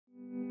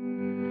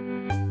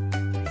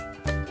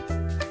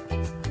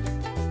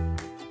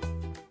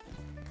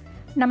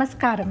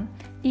నమస్కారం.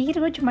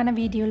 ఈరోజు మన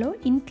వీడియోలో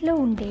ఇంట్లో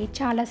ఉండే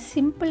చాలా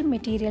సింపుల్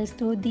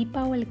మెటీరియల్స్తో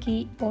దీపావళికి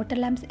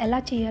వాటర్ ల్యాంప్స్ ఎలా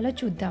చేయాలో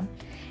చూద్దాం.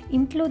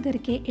 ఇంట్లో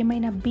దొరికే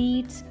ఏమైనా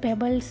బీడ్స్,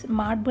 పెబల్స్,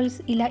 మార్బుల్స్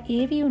ఇలా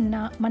ఏవి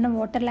ఉన్నా మనం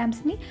వాటర్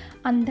ల్యాంప్స్ని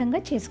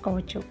అందంగా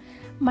చేసుకోవచ్చు.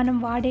 మనం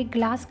వాడే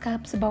గ్లాస్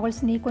కప్స్,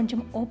 బౌల్స్ని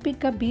కొంచెం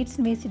ఓపిక్గా బీడ్స్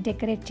వేసి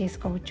డెకరేట్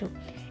చేసుకోవచ్చు.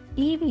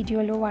 ఈ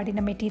వీడియోలో వాడిన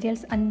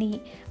మెటీరియల్స్ అన్నీ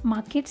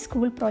మా కిడ్స్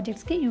స్కూల్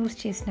ప్రాజెక్ట్స్కి యూజ్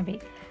చేసినవి.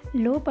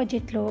 లో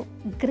బడ్జెట్లో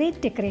గ్రేట్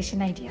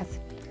డెకరేషన్ ఐడియాస్.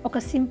 ఒక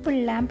సింపుల్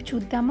ల్యాంప్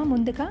చూద్దామా?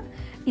 ముందుగా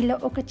ఇలా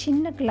ఒక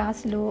చిన్న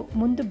గ్లాసులో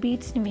ముందు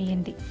బీడ్స్ని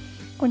వేయండి.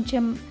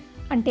 కొంచెం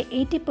అంటే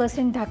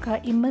 80% దాకా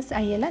ఇమ్మర్స్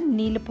అయ్యేలా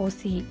నీళ్ళు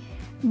పోసి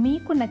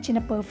మీకు నచ్చిన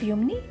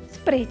పర్ఫ్యూమ్ని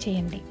స్ప్రే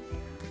చేయండి.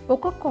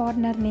 ఒక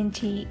కార్నర్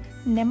నుంచి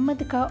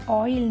నెమ్మదిగా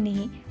ఆయిల్ని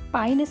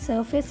పైన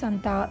సర్ఫేస్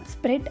అంతా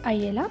స్ప్రెడ్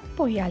అయ్యేలా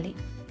పోయాలి.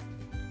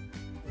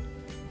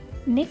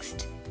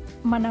 నెక్స్ట్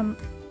మనం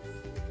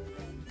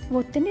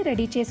ఒత్తిని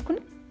రెడీ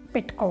చేసుకుని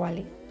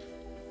పెట్టుకోవాలి.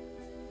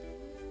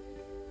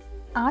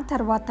 ఆ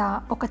తర్వాత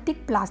ఒక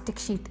థిన్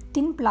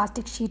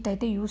ప్లాస్టిక్ షీట్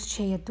అయితే యూజ్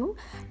చేయొద్దు.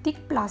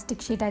 Thick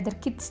plastic sheet either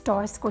kids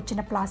టాయ్స్కి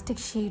వచ్చిన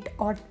ప్లాస్టిక్ షీట్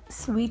ఆర్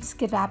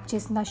స్వీట్స్కి ర్యాప్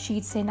చేసిన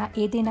షీట్స్ అయినా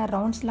ఏదైనా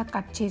రౌండ్స్లా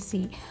కట్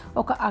చేసి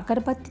ఒక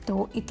అగరబత్తితో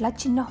ఇట్లా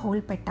చిన్న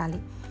హోల్ పెట్టాలి.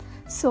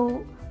 సో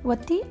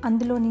ఒత్తి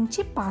అందులో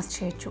నుంచి పాస్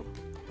చేయొచ్చు.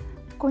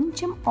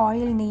 కొంచెం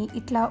ఆయిల్ని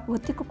ఇట్లా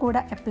ఒత్తికి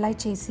కూడా అప్లై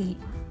చేసి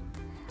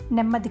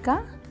నెమ్మదిగా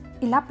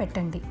ఇలా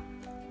పెట్టండి.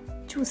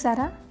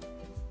 చూసారా,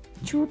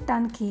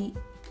 చూడటానికి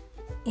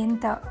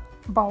ఎంత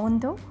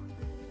బాగుందో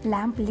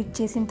ల్యాంప్ లిట్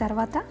చేసిన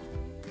తర్వాత.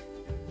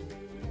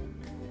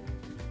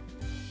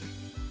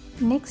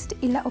 నెక్స్ట్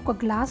ఇలా ఒక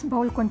గ్లాస్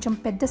బౌల్ కొంచెం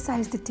పెద్ద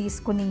సైజ్ది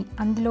తీసుకుని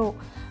అందులో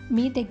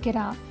మీ దగ్గర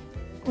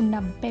ఉన్న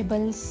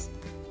పెబల్స్,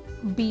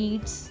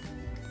 బీడ్స్,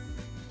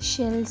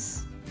 షెల్స్,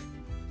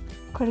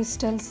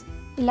 క్రిస్టల్స్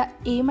ఇలా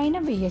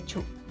ఏమైనా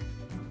వేయచ్చు.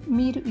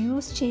 మీరు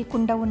యూజ్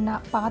చేయకుండా ఉన్న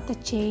పాత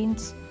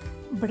చైన్స్,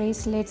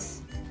 బ్రేస్లెట్స్,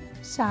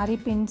 శారీ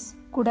పిన్స్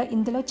కూడా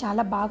ఇందులో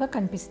చాలా బాగా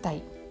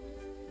కనిపిస్తాయి.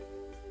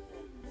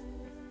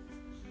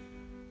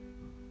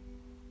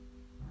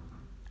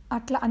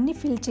 అట్లా అన్నీ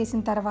ఫిల్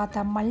చేసిన తర్వాత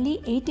మళ్ళీ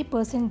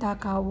 80%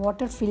 దాకా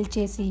వాటర్ ఫిల్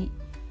చేసి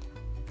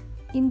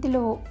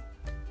ఇందులో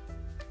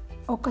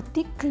ఒక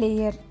థిక్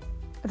లేయర్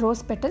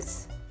రోజ్ పెటల్స్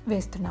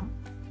వేస్తున్నాం.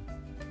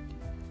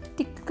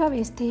 థిక్గా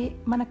వేస్తే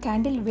మన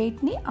క్యాండిల్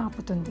వెయిట్ని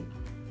ఆపుతుంది.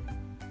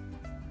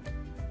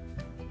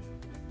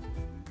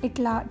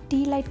 ఇట్లా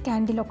టీ లైట్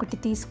క్యాండిల్ ఒకటి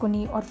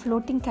తీసుకొని ఆర్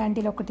ఫ్లోటింగ్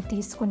క్యాండిల్ ఒకటి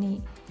తీసుకొని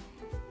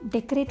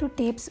డెకరేటివ్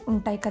టేప్స్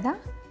ఉంటాయి కదా,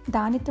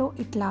 దానితో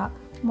ఇట్లా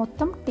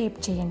మొత్తం టేప్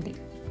చేయండి.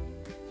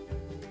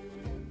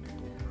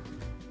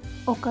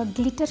 ఒక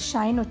గ్లిటర్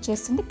షైన్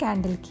వచ్చేస్తుంది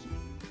క్యాండిల్కి.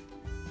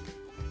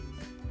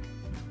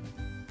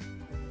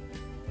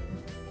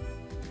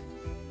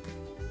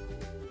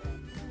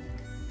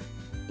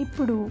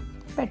 ఇప్పుడు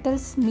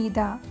పెటల్స్ మీద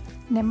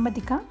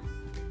నెమ్మదిగా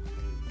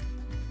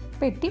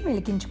పెట్టి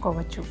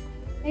వెలిగించుకోవచ్చు.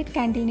 లైట్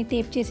క్యాండిల్ని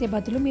టేప్ చేసే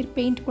బదులు మీరు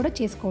పెయింట్ కూడా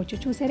చేసుకోవచ్చు.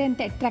 చూసారా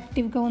ఎంత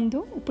అట్రాక్టివ్గా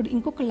ఉందో. ఇప్పుడు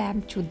ఇంకొక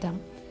ల్యాంప్ చూద్దాం.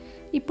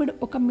 ఇప్పుడు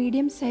ఒక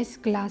మీడియం సైజ్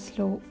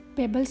గ్లాస్లో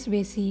పెబల్స్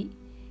వేసి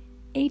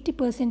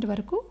 80%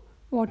 వరకు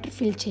వాటర్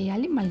ఫిల్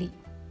చేయాలి. మళ్ళీ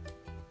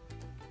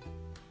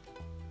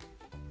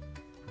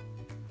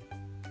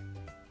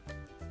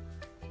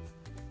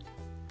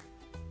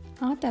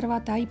ఆ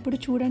తర్వాత ఇప్పుడు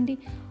చూడండి,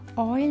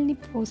 ఆయిల్ని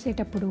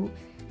పోసేటప్పుడు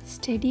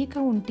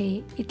స్టడీగా ఉంటే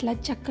ఇట్లా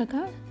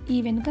చక్కగా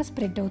ఈవెన్గా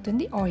స్ప్రెడ్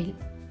అవుతుంది ఆయిల్.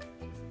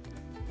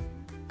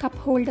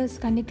 కప్ హోల్డర్స్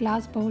కానీ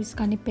గ్లాస్ బౌల్స్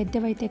కానీ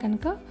పెద్దవైతే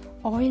కనుక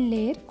ఆయిల్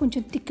లేయర్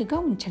కొంచెం థిక్గా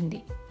ఉంచండి,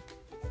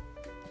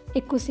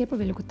 ఎక్కువసేపు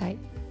వెలుగుతాయి.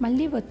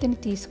 మళ్ళీ ఒత్తిని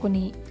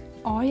తీసుకొని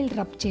ఆయిల్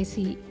రబ్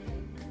చేసి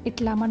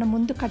ఇట్లా మనం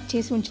ముందు కట్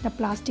చేసి ఉంచిన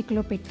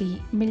ప్లాస్టిక్లో పెట్టి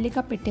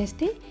మెల్లిగా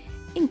పెట్టేస్తే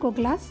ఇంకో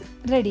గ్లాస్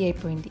రెడీ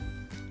అయిపోయింది.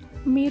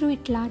 మీరు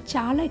ఇట్లా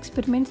చాలా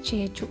ఎక్స్పెరిమెంట్స్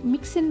చేయొచ్చు.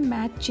 మిక్స్ అండ్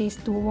మ్యాచ్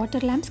చేస్తూ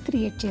వాటర్ ల్యాంప్స్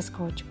క్రియేట్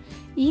చేసుకోవచ్చు.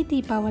 ఈ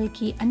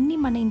దీపావళికి అన్నీ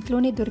మన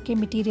ఇంట్లోనే దొరికే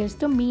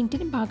మెటీరియల్స్తో మీ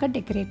ఇంటిని బాగా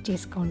డెకరేట్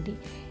చేసుకోండి.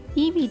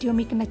 ఈ వీడియో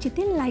మీకు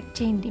నచ్చితే లైక్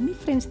చేయండి, మీ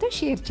ఫ్రెండ్స్తో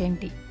షేర్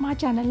చేయండి, మా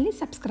ఛానల్ని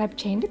సబ్స్క్రైబ్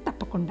చేయండి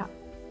తప్పకుండా.